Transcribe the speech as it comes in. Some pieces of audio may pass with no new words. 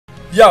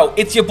Yo,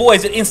 it's your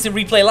boys at Instant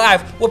Replay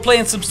Live. We're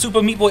playing some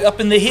Super Meat Boy up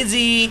in the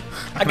hizzy.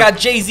 I got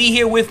Jay-Z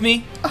here with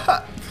me.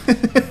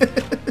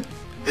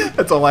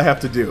 That's all I have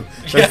to do.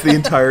 That's the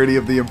entirety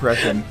of the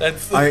impression.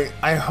 That's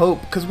I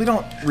hope, because we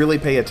don't really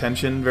pay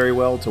attention very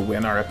well to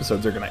when our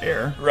episodes are going to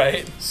air.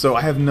 right. So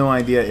I have no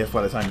idea if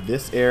by the time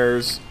this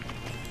airs...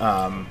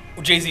 Well,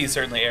 Jay-Z is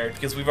certainly aired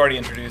because we've already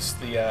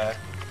introduced the...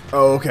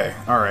 Oh, okay.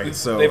 All right.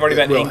 So they've already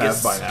been will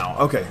Angus. have by now.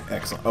 Okay,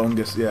 excellent.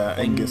 Angus, yeah.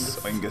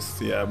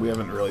 Angus, yeah. We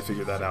haven't really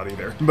figured that out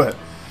either. But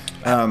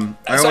I so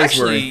always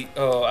actually,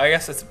 worry. I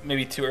guess it's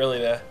maybe too early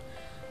to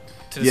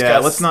discuss. Yeah,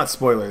 let's not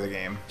spoiler the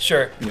game.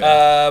 Sure.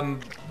 Yeah.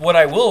 What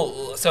I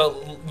will...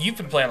 So, you've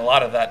been playing a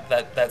lot of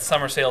that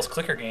Summer Sales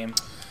clicker game.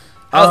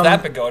 How's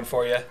that been going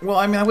for you? Well,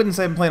 I mean, I wouldn't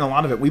say I've been playing a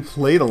lot of it. We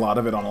played a lot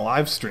of it on a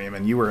live stream,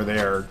 and you were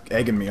there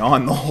egging me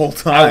on the whole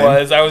time. I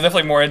was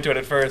definitely more into it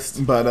at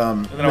first. But,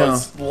 And then I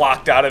was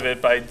locked out of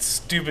it by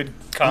stupid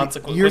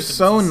consequences. You're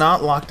so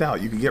not locked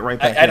out. You can get right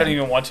back in. I don't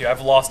even want to. I've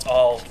lost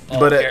all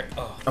But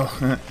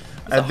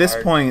At this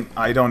hard. point,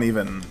 I don't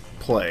even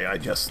play. I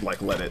just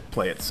like let it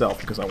play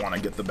itself because I want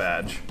to get the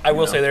badge. I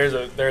will say there's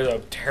a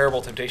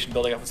terrible temptation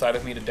building up inside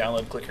of me to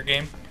download Clicker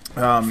Game.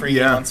 Free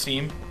game on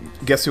Steam.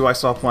 Guess who I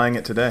saw playing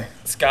it today?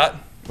 Scott.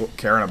 Oh,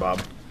 Karen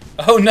Bob.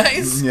 Oh,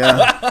 nice.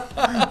 Yeah.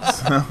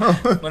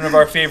 One of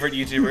our favorite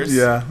YouTubers.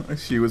 Yeah,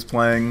 she was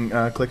playing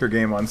Clicker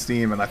Game on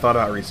Steam, and I thought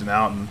about reaching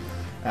out and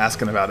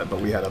asking about it, but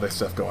we had other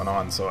stuff going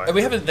on, so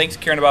We haven't thanked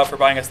Karen about for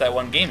buying us that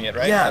one game yet,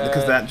 right? Yeah,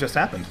 because that just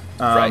happened.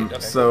 Right. Okay,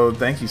 so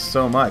thank you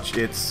so much.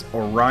 It's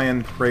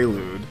Orion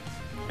Prelude,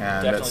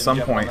 and Definitely at some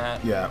jump on point,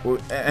 that. yeah.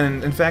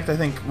 And in fact, I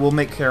think we'll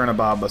make Karen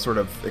Bob a sort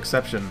of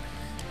exception,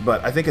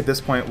 but I think at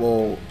this point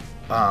we'll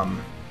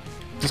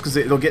just because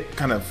it'll get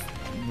kind of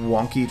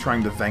wonky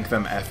trying to thank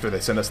them after they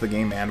send us the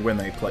game and when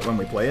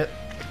we play it.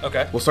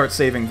 Okay. We'll start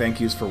saving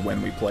thank yous for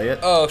when we play it.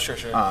 Oh, sure.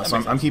 So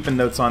I'm keeping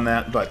notes on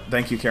that, but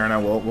thank you, Karen.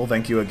 We'll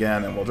thank you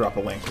again, and we'll drop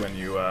a link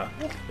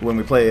when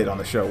we play it on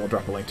the show. We'll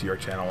drop a link to your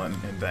channel and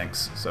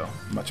thanks. So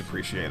much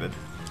appreciated.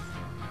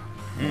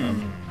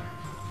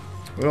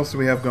 What else do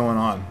we have going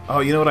on?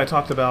 Oh, you know what I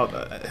talked about?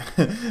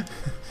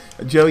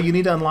 Joe, you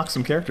need to unlock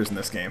some characters in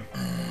this game.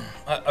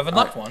 I've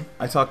unlocked one.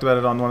 I talked about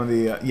it on one of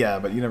the... yeah,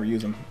 but you never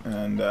use them.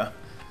 And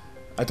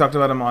I talked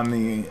about him on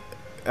the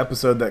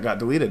episode that got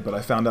deleted, but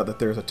I found out that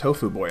there's a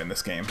tofu boy in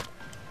this game.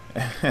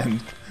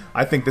 And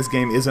I think this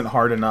game isn't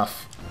hard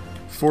enough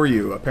for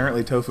you.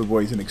 Apparently Tofu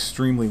Boy is an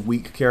extremely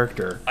weak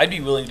character. I'd be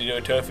willing to do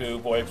a Tofu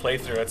Boy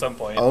playthrough at some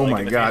point. Oh like my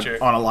in the god,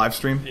 future. on a live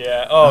stream?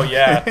 Yeah. Oh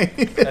yeah.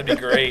 That'd be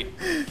great.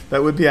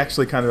 That would be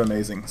actually kind of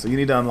amazing. So you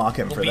need to unlock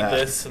him for We'll that. beat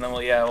this, and then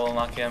we'll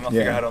unlock him. I'll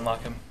figure out how to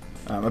unlock him.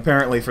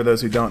 Apparently, for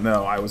those who don't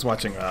know, I was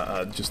watching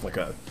just like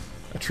a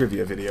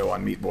trivia video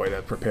on Meat Boy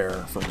to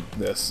prepare for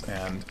this,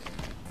 and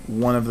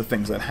one of the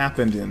things that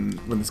happened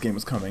when this game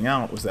was coming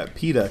out was that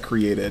PETA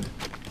created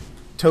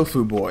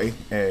Tofu Boy,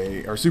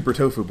 or Super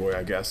Tofu Boy,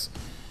 I guess,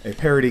 a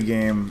parody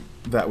game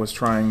that was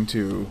trying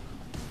to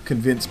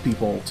convince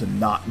people to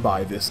not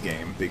buy this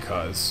game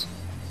because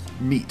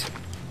meat.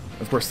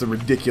 Of course, the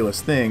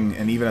ridiculous thing,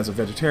 and even as a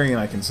vegetarian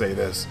I can say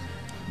this,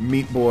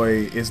 Meat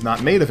Boy is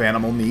not made of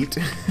animal meat,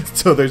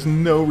 so there's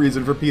no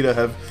reason for PETA to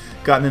have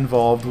gotten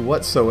involved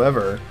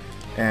whatsoever.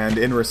 And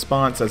in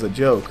response, as a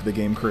joke, the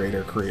game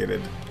creator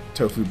created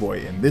Tofu Boy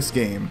in this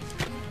game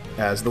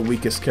as the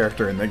weakest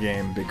character in the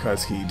game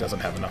because he doesn't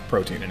have enough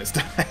protein in his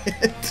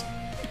diet.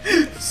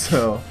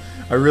 So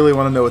I really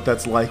want to know what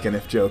that's like and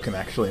if Joe can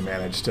actually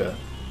manage to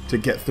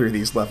get through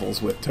these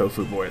levels with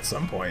Tofu Boy at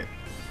some point.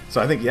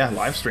 So I think, yeah,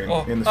 live stream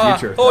in the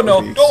future. Oh no,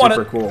 would be don't want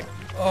super it. cool.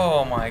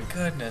 Oh my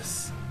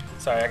goodness.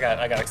 Sorry, I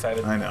got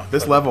excited. I know.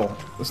 This level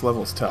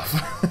is tough.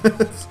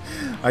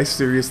 I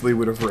seriously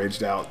would have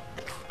raged out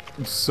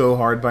so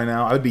hard by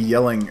now. I would be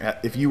yelling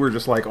if you were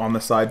just like on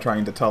the side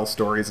trying to tell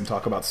stories and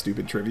talk about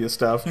stupid trivia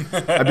stuff.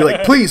 I'd be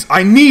like, please,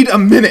 I need a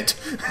minute.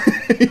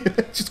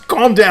 Just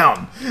calm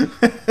down.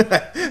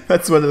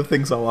 That's one of the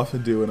things I'll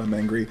often do when I'm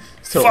angry.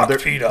 Tell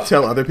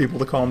other people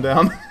to calm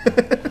down.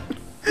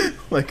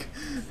 Like,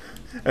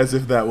 as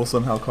if that will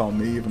somehow calm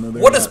me, even though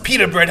they're What does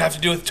pita bread have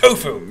to do with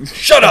tofu?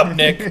 Shut up,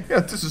 Nick.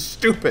 This is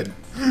stupid.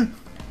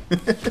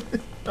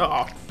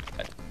 Oh.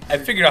 I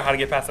figured out how to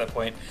get past that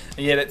point,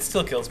 and yet it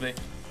still kills me.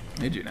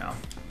 Did you now?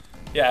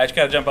 Yeah, I just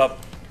gotta jump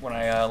up when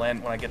I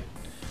land, when I get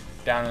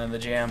down into the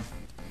jam.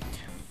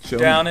 Show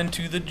down me.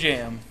 into the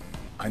jam.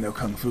 I know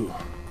Kung Fu.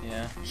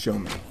 Yeah. Show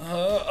me.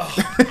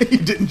 Oh. You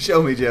didn't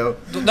show me, Joe.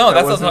 No,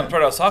 that's not the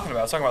part I was talking about.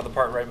 I was talking about the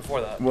part right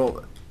before that.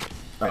 Well,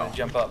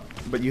 Jump up.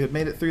 But you had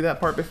made it through that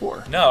part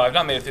before. No, I've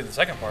not made it through the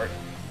second part.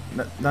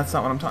 That's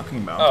not what I'm talking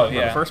about. Oh, I'm talking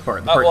about yeah. the first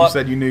part. The part you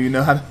said you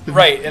know how to...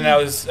 Right, and I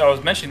was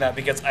mentioning that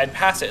because I'd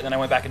passed it, and then I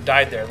went back and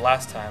died there the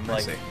last time. Like,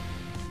 I see.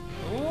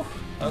 Ooh,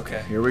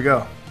 okay. Here we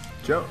go.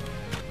 Joe.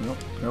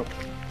 Nope.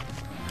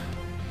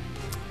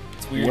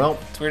 It's weird. Well,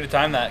 it's weird to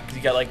time that, because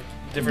you got, like,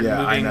 different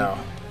moving... Yeah, I know.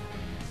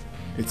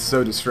 It's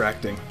so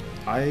distracting.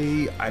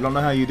 I don't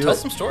know how you do it. Tell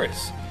some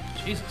stories.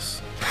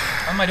 Jesus.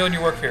 How am I doing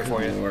your work here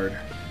for you? Lord.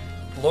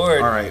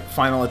 Lord. All right,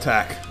 final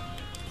attack.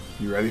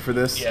 You ready for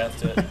this? Yeah,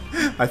 let's do it.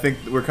 I think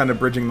we're kind of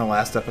bridging the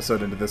last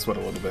episode into this one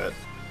a little bit.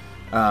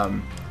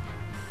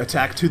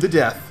 Attacked to the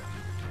death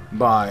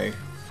by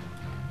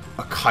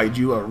a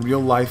kaiju, a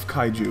real-life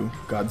kaiju,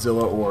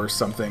 Godzilla or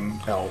something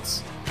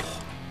else.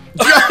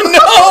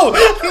 No!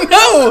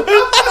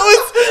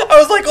 I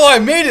was like, oh, I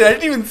made it. I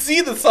didn't even see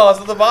the sauce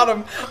at the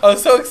bottom. I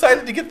was so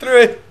excited to get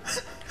through it.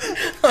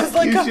 I was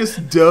like, you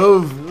just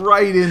dove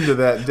right into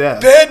that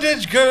death.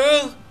 Bandage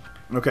girl.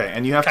 Okay,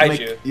 and you have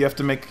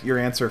to make your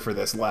answer for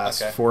this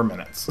last 4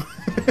 minutes.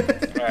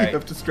 Right. You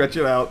have to stretch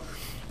it out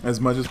as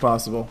much as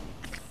possible.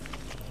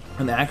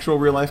 An actual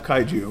real-life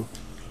kaiju,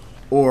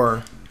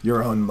 or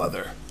your own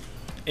mother.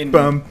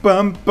 Bum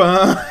bum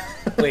bum.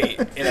 Wait,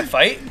 in a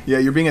fight? Yeah,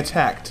 you're being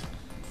attacked.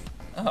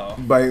 Oh.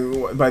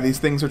 By these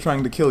things who are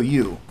trying to kill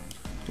you.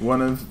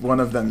 One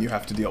of them you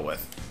have to deal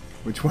with.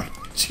 Which one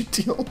would you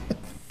deal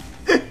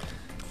with?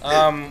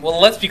 Well,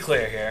 let's be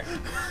clear here.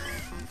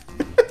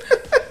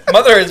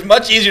 Mother is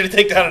much easier to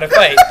take down in a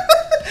fight.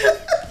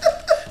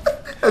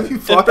 Have you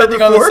fought her before?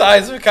 Depending on the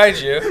size of a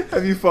kaiju.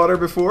 Have you fought her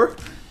before?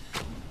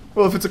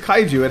 Well, if it's a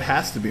kaiju, it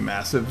has to be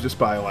massive, just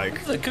by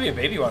like... It could be a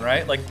baby one,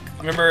 right? Like,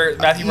 remember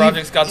Matthew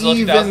Broderick's Godzilla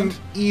 2000?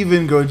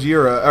 Even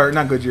Gojira, or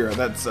not Gojira,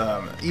 that's,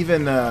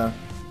 even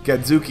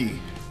Gadzuki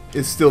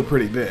is still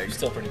pretty big.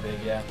 Still pretty big,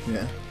 yeah.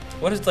 Yeah.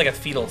 What is, like, a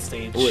fetal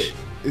stage? Wait,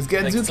 is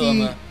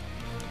Gadzuki...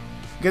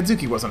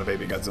 Gadzuki wasn't a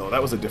baby Godzilla,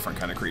 that was a different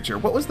kind of creature.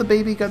 What was the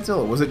baby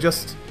Godzilla? Was it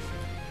just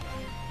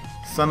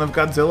son of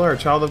Godzilla or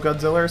child of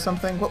Godzilla or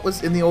something? What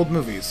was in the old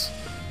movies?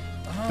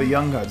 The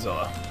young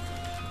Godzilla.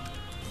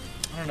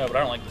 I don't know, but I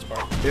don't like this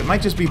part. It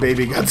might just be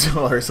baby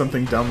Godzilla or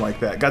something dumb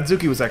like that.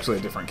 Godzuki was actually a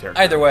different character.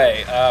 Either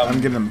way. I'm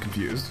getting them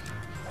confused.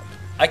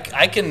 I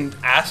can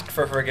ask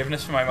for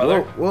forgiveness from my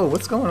mother. Whoa,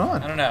 what's going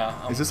on? I don't know.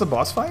 Is this a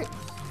boss fight?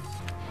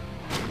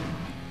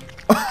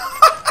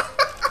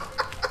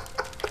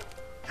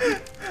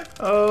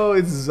 Oh,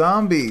 it's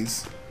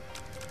zombies.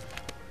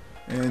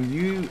 And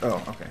you...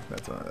 Oh, okay,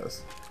 that's one of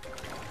those.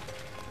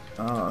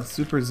 Oh,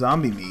 super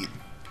zombie meat.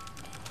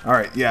 All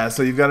right, yeah.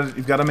 So you've got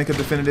to make a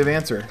definitive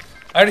answer.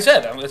 I already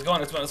said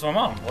it's my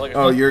mom. Like,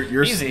 oh,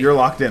 you're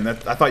locked in. I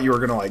thought you were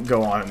gonna like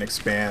go on and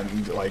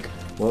expand. Like,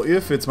 well,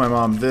 if it's my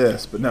mom,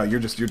 this. But no,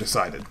 you're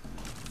decided.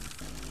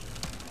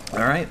 All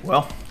right.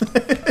 Well,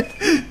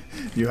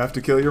 you have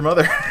to kill your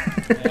mother.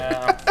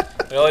 Yeah.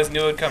 I always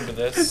knew it would come to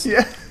this.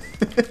 Yeah.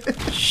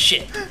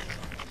 Shit.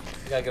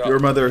 Your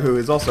mother, who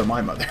is also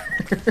my mother.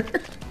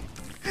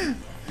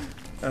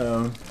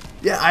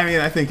 Yeah, I mean,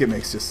 I think it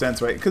makes just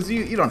sense, right? Because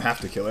you don't have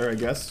to kill her, I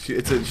guess.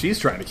 She's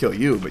trying to kill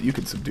you, but you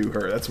could subdue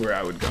her. That's where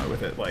I would go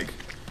with it. Like,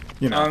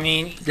 you know, I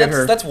mean,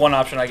 that's one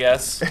option, I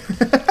guess.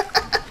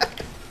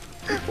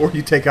 Or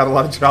you take out a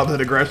lot of childhood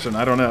aggression.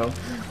 I don't know.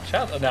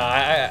 No,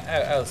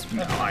 I was.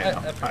 No,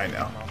 I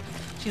know.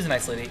 She's a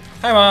nice lady.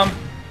 Hi, Mom.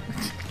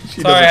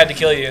 Sorry I had to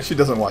kill you. She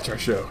doesn't watch our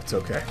show. It's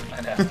okay.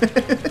 I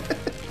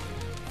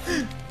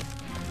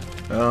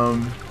know.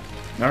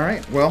 All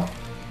right. Well,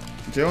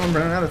 Joe, I'm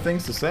running out of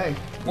things to say.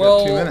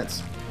 Well, 2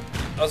 minutes.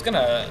 I was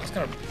gonna.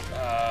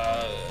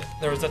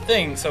 There was a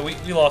thing. So we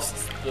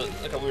lost we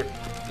were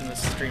in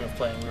this stream of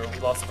playing. We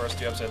lost the first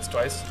 2 episodes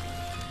twice.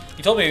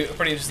 You told me a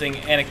pretty interesting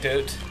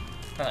anecdote.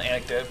 Not an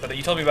anecdote, but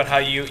you told me about how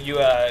you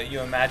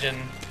imagine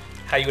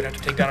how you would have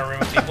to take down a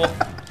room of people.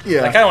 Yeah.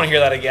 And I kind of want to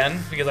hear that again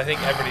because I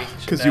think everybody should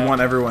know. Because you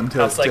want everyone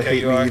to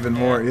hate me even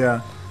more.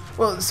 Yeah.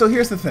 Well, so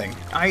here's the thing.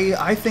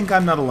 I think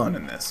I'm not alone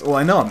in this. Well,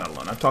 I know I'm not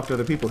alone. I've talked to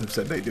other people who've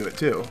said they do it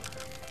too.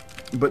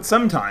 But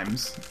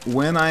sometimes,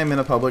 when I'm in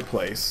a public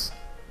place,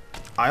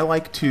 I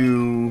like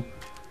to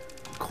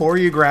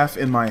choreograph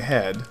in my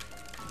head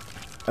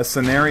a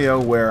scenario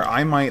where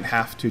I might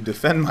have to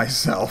defend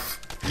myself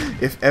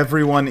if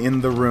everyone in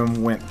the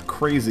room went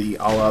crazy,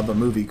 a la the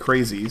movie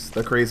Crazies,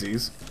 the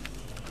Crazies,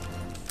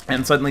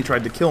 and suddenly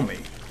tried to kill me.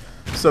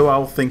 So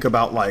I'll think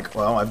about, like,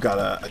 well, I've got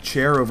a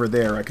chair over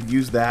there. I could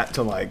use that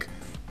to, like,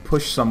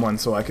 push someone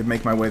so I could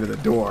make my way to the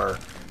door.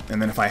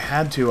 And then if I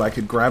had to, I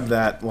could grab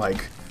that,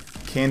 like,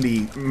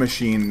 candy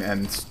machine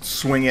and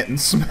swing it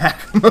and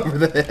smack them over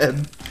the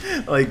head.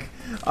 Like,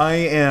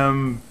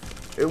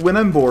 when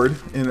I'm bored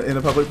in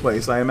a public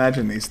place, I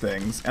imagine these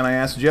things, and I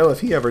asked Joe if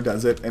he ever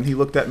does it, and he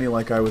looked at me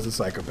like I was a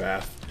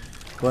psychopath.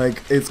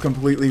 Like, it's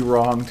completely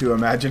wrong to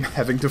imagine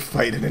having to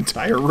fight an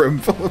entire room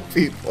full of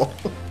people.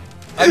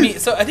 I mean,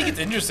 so I think it's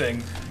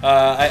interesting.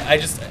 I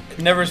just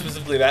never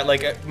specifically that.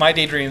 Like, my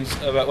daydreams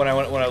about when I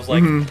was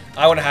like,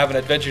 I want to have an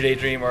adventure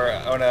daydream, or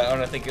I want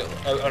to think,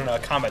 I don't know, a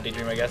combat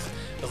daydream, I guess.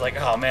 I was like,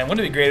 oh man,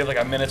 wouldn't it be great if like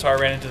a minotaur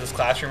ran into this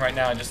classroom right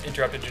now and just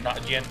interrupted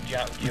geometry?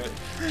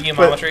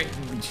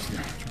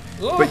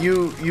 But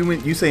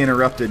you say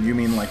interrupted, you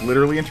mean like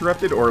literally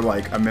interrupted, or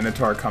like a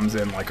minotaur comes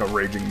in like a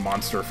raging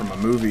monster from a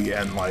movie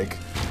and like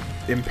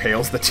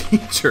impales the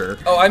teacher?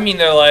 Oh, I mean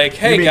they're like,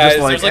 hey guys,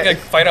 there's like a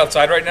fight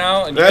outside right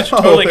now, and you guys should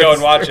totally go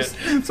and watch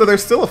it. So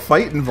there's still a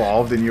fight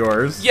involved in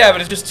yours. Yeah,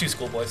 but it's just 2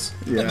 schoolboys.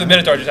 Yeah. The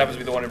minotaur just happens to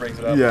be the one who brings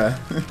it up. Yeah,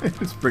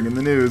 just bringing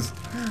the news.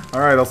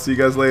 All right, I'll see you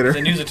guys later. The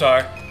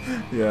newsatar.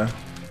 Yeah.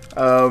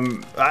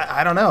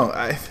 I don't know.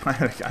 I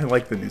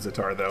like the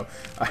newsatar though.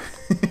 I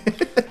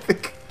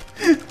think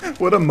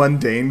What a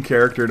mundane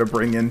character to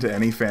bring into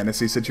any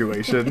fantasy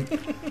situation.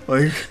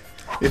 Like,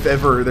 if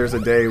ever there's a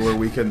day where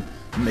we can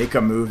make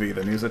a movie,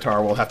 then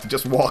Uzatar will have to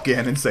just walk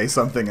in and say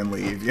something and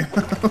leave, you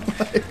know?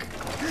 Like,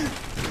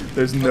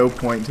 there's no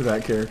point to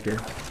that character.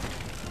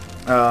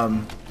 But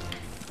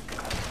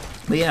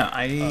yeah,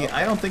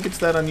 I don't think it's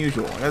that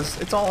unusual.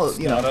 It's all,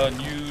 you know, not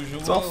unusual.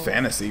 It's all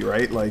fantasy,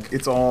 right? Like,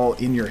 it's all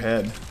in your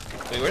head.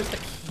 Wait, where's the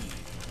key?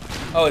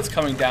 Oh, it's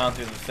coming down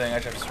through the thing. I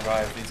just have to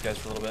survive these guys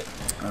for a little bit.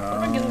 How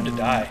do I get them to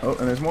die? Oh,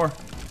 and there's more.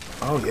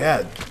 Oh,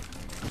 yeah.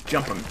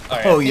 Jump them.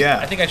 Right, oh, yeah.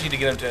 I think I just need to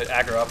get them to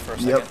aggro up for a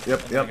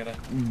second. Yep.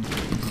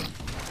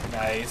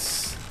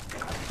 Nice.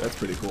 That's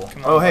pretty cool.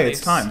 On, oh, hey, buddies.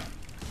 it's time.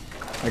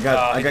 I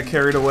got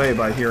carried away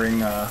by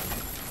hearing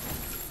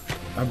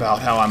about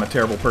how I'm a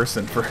terrible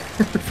person for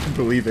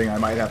believing I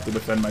might have to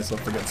defend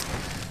myself against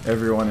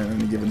everyone in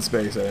any given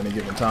space at any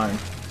given time.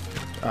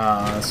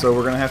 So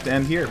we're going to have to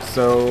end here.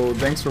 So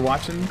thanks for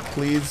watching.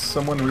 Please,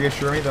 someone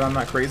reassure me that I'm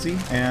not crazy,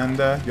 and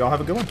y'all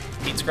have a good one.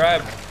 Eat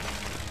scribe.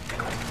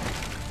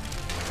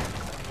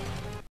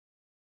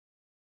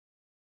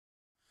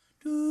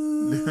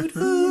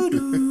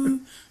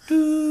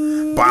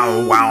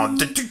 Wow, wow.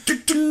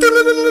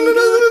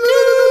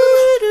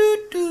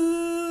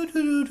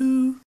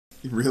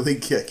 Really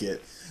kick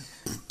it.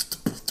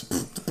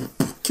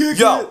 Kick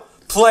Yo, it.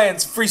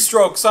 plans, free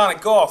stroke, Sonic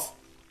Golf.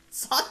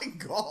 Sonic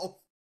Golf.